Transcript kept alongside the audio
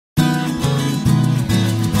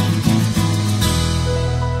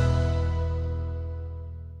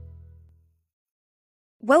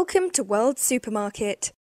Welcome to World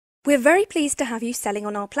Supermarket. We're very pleased to have you selling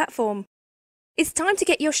on our platform. It's time to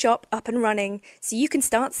get your shop up and running so you can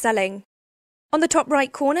start selling. On the top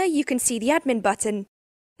right corner, you can see the admin button.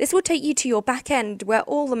 This will take you to your back end where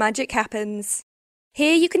all the magic happens.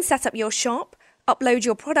 Here you can set up your shop, upload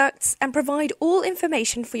your products, and provide all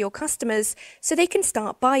information for your customers so they can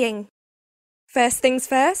start buying. First things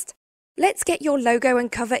first, let's get your logo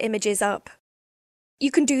and cover images up. You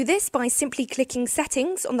can do this by simply clicking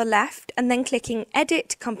Settings on the left and then clicking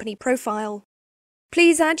Edit Company Profile.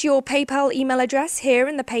 Please add your PayPal email address here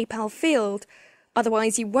in the PayPal field,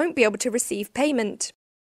 otherwise you won't be able to receive payment.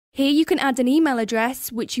 Here you can add an email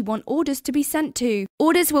address which you want orders to be sent to.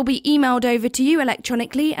 Orders will be emailed over to you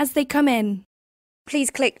electronically as they come in. Please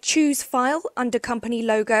click Choose File under Company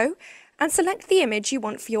Logo and select the image you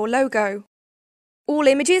want for your logo. All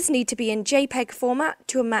images need to be in JPEG format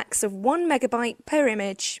to a max of 1 MB per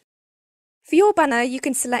image. For your banner, you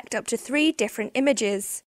can select up to 3 different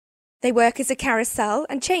images. They work as a carousel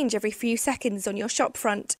and change every few seconds on your shop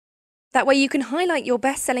front. That way you can highlight your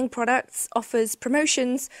best-selling products, offers,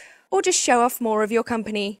 promotions, or just show off more of your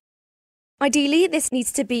company. Ideally, this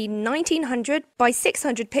needs to be 1900 by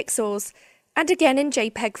 600 pixels and again in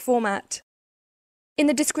JPEG format. In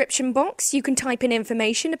the description box, you can type in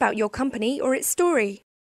information about your company or its story.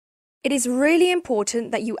 It is really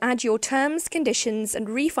important that you add your terms, conditions, and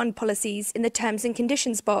refund policies in the terms and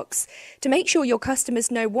conditions box to make sure your customers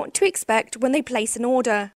know what to expect when they place an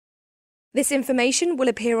order. This information will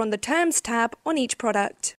appear on the Terms tab on each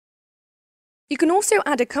product. You can also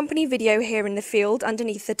add a company video here in the field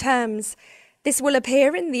underneath the terms. This will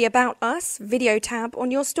appear in the About Us video tab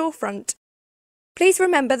on your storefront. Please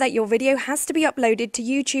remember that your video has to be uploaded to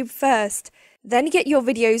YouTube first, then get your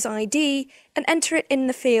video's ID and enter it in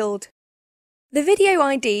the field. The video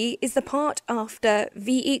ID is the part after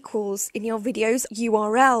v equals in your video's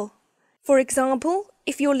URL. For example,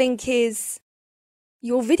 if your link is,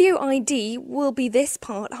 your video ID will be this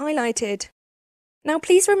part highlighted. Now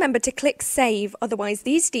please remember to click Save, otherwise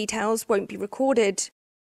these details won't be recorded.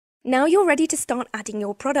 Now you're ready to start adding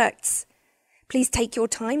your products. Please take your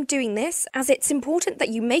time doing this, as it's important that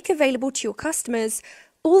you make available to your customers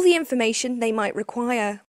all the information they might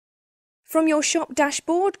require. From your shop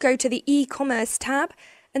dashboard, go to the e-commerce tab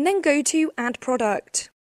and then go to Add Product.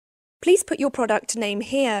 Please put your product name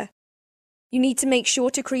here. You need to make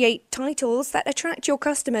sure to create titles that attract your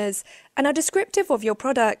customers and are descriptive of your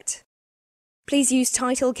product. Please use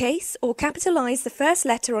title case or capitalize the first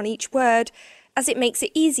letter on each word, as it makes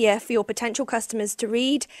it easier for your potential customers to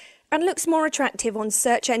read and looks more attractive on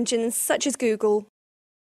search engines such as Google.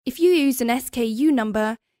 If you use an SKU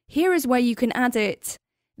number, here is where you can add it.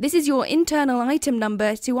 This is your internal item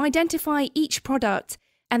number to identify each product,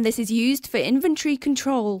 and this is used for inventory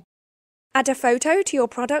control. Add a photo to your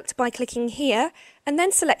product by clicking here and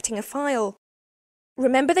then selecting a file.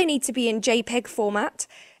 Remember they need to be in JPEG format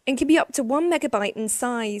and can be up to 1 MB in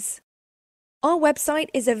size. Our website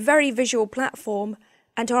is a very visual platform,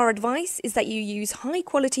 and our advice is that you use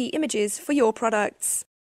high-quality images for your products.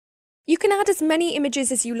 You can add as many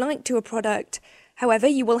images as you like to a product. However,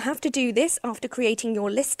 you will have to do this after creating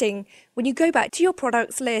your listing when you go back to your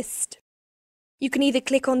products list. You can either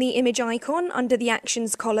click on the image icon under the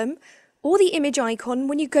Actions column or the image icon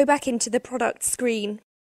when you go back into the product screen.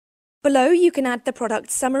 Below, you can add the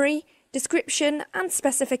product summary, description, and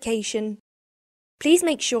specification. Please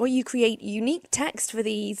make sure you create unique text for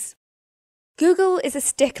these. Google is a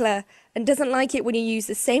stickler and doesn't like it when you use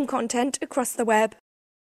the same content across the web.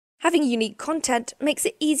 Having unique content makes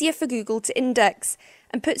it easier for Google to index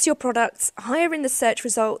and puts your products higher in the search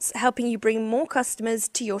results, helping you bring more customers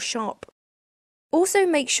to your shop. Also,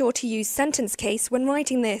 make sure to use sentence case when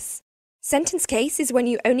writing this. Sentence case is when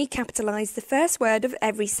you only capitalize the first word of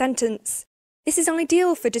every sentence. This is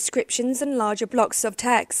ideal for descriptions and larger blocks of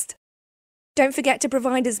text. Don't forget to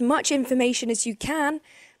provide as much information as you can,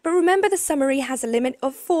 but remember the summary has a limit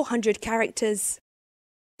of 400 characters.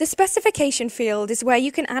 The specification field is where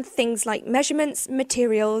you can add things like measurements,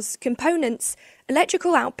 materials, components,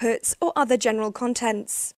 electrical outputs, or other general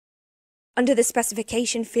contents. Under the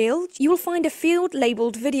specification field, you will find a field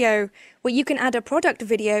labelled video, where you can add a product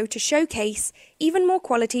video to showcase even more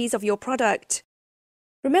qualities of your product.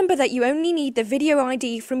 Remember that you only need the video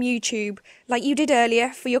ID from YouTube, like you did earlier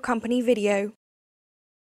for your company video.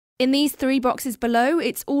 In these 3 boxes below,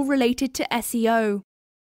 it's all related to SEO.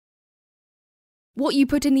 What you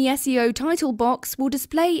put in the SEO title box will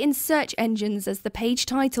display in search engines as the page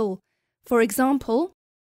title. For example,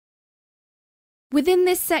 within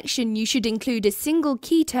this section you should include a single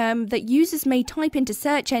key term that users may type into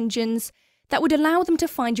search engines that would allow them to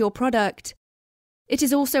find your product. It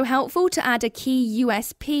is also helpful to add a key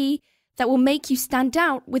USP that will make you stand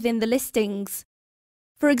out within the listings.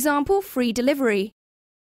 For example, free delivery.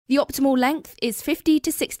 The optimal length is 50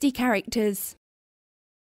 to 60 characters.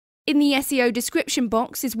 In the SEO description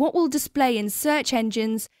box is what will display in search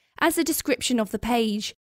engines as a description of the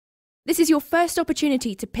page. This is your first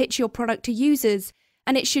opportunity to pitch your product to users,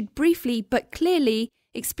 and it should briefly but clearly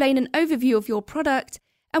explain an overview of your product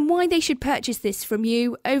and why they should purchase this from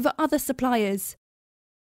you over other suppliers.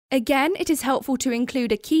 Again, it is helpful to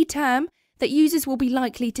include a key term that users will be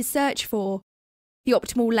likely to search for. The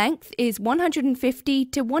optimal length is 150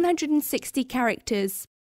 to 160 characters.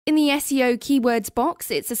 In the SEO keywords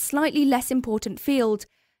box, it's a slightly less important field.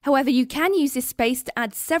 However, you can use this space to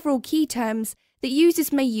add several key terms that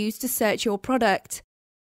users may use to search your product.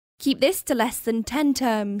 Keep this to less than 10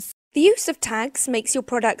 terms. The use of tags makes your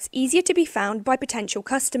products easier to be found by potential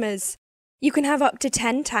customers. You can have up to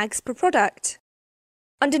 10 tags per product.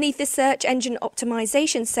 Underneath the search engine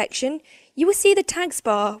optimization section, you will see the tags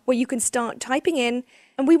bar where you can start typing in,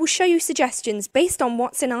 and we will show you suggestions based on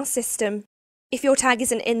what's in our system. If your tag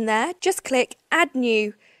isn't in there, just click Add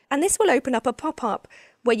New, and this will open up a pop-up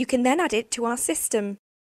where you can then add it to our system.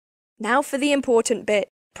 Now for the important bit,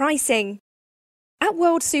 pricing. At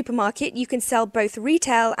World Supermarket, you can sell both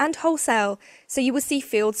retail and wholesale, so you will see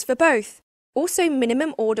fields for both. Also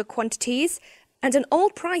minimum order quantities and an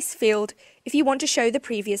old price field if you want to show the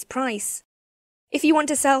previous price. If you want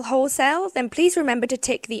to sell wholesale, then please remember to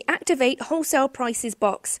tick the Activate Wholesale Prices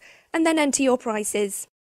box and then enter your prices.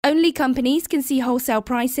 Only companies can see wholesale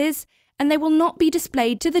prices, and they will not be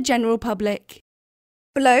displayed to the general public.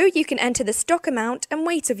 Below, you can enter the stock amount and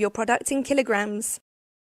weight of your product in kilograms.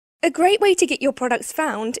 A great way to get your products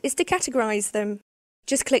found is to categorize them.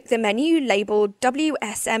 Just click the menu labelled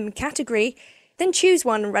WSM category, then choose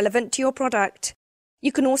one relevant to your product.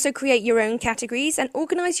 You can also create your own categories and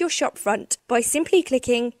organize your shopfront by simply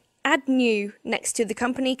clicking Add New next to the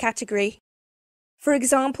company category. For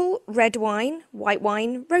example, red wine, white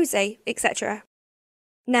wine, rosé, etc.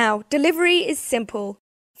 Now, delivery is simple.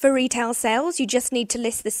 For retail sales, you just need to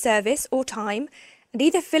list the service or time and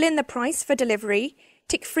either fill in the price for delivery,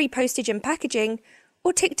 tick free postage and packaging,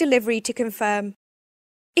 or tick delivery to confirm.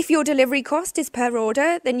 If your delivery cost is per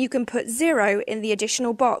order, then you can put 0 in the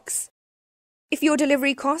additional box. If your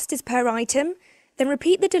delivery cost is per item, then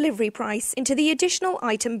repeat the delivery price into the additional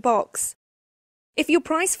item box. If your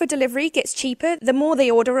price for delivery gets cheaper the more they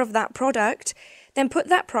order of that product, then put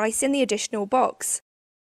that price in the additional box.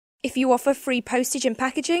 If you offer free postage and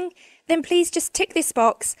packaging, then please just tick this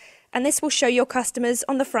box, and this will show your customers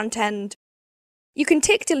on the front end. You can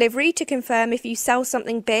tick delivery to confirm if you sell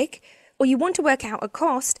something big, or you want to work out a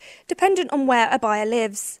cost dependent on where a buyer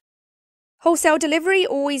lives. Wholesale delivery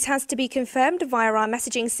always has to be confirmed via our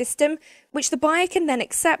messaging system, which the buyer can then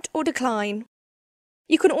accept or decline.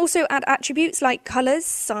 You can also add attributes like colours,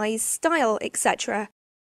 size, style, etc.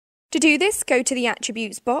 To do this, go to the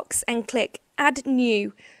Attributes box and click Add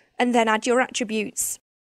New, and then add your attributes.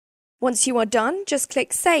 Once you are done, just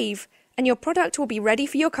click Save, and your product will be ready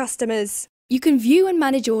for your customers. You can view and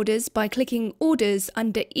manage orders by clicking Orders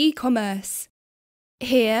under E-commerce.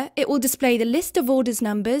 Here, it will display the list of orders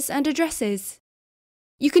numbers and addresses.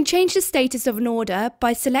 You can change the status of an order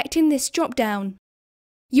by selecting this drop-down.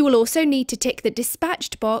 You will also need to tick the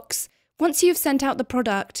Dispatched box once you have sent out the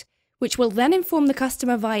product, which will then inform the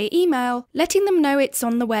customer via email, letting them know it's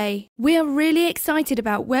on the way. We are really excited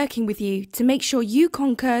about working with you to make sure you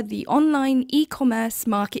conquer the online e-commerce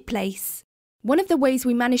marketplace. One of the ways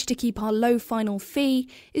we manage to keep our low final fee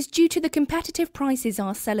is due to the competitive prices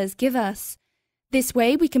our sellers give us. This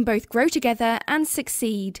way we can both grow together and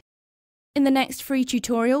succeed. In the next free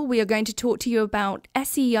tutorial, we are going to talk to you about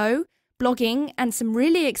SEO, blogging, and some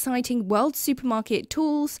really exciting World Supermarket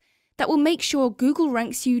tools that will make sure Google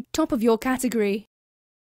ranks you top of your category.